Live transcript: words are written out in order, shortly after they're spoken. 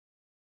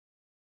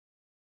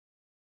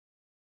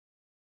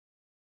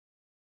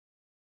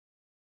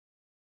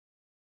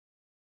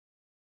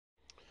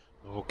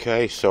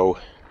Okay, so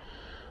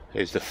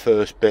here's the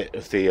first bit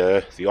of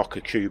the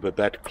Oca Tuber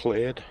bed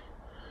cleared.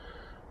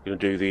 I'm going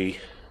to do the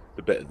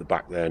bit at the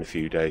back there in a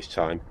few days'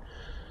 time.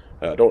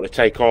 I don't want to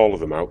take all of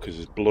them out because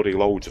there's bloody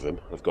loads of them.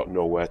 I've got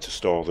nowhere to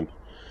store them.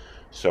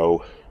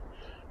 So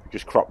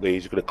just crop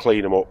these. I'm going to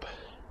clean them up,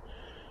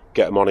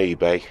 get them on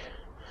eBay,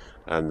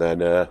 and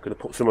then I'm going to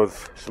put some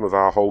of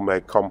our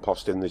homemade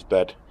compost in this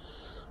bed,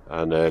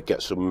 and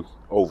get some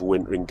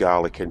overwintering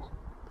garlic in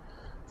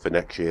for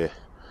next year.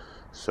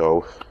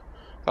 So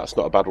that's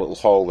not a bad little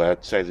haul there.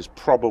 I'd say there's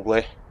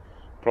probably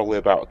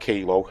about a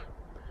kilo,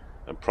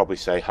 and probably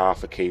say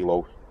half a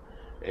kilo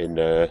in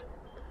the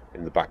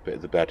back bit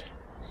of the bed.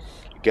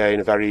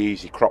 Again, a very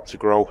easy crop to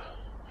grow.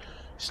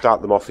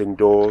 Start them off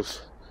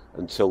indoors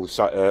until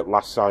the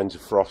last signs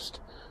of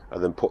frost,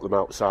 and then put them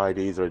outside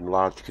either in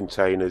large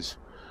containers,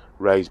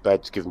 raised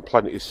beds, give them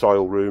plenty of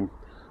soil room,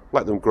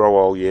 let them grow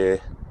all year.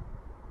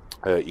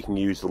 You can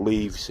use the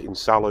leaves in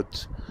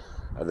salads,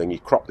 and then you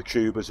crop the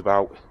tubers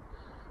about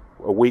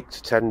a week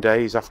to 10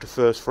 days after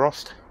first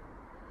frost,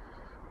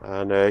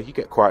 and you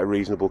get quite a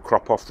reasonable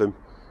crop off them.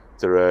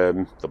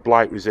 They're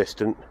blight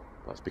resistant.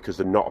 That's because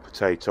they're not a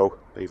potato,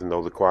 even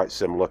though they're quite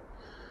similar,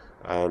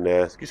 and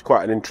it's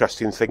quite an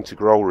interesting thing to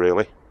grow,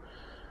 really.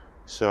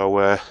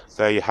 So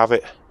there you have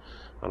it,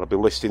 and I'll be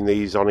listing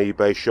these on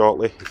eBay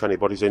shortly if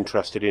anybody's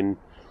interested in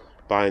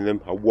buying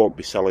them. I won't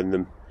be selling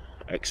them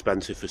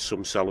expensive as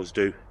some sellers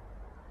do,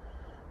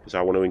 because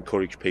I want to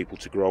encourage people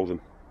to grow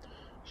them.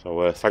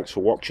 So thanks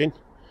for watching.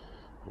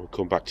 We'll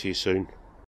come back to you soon.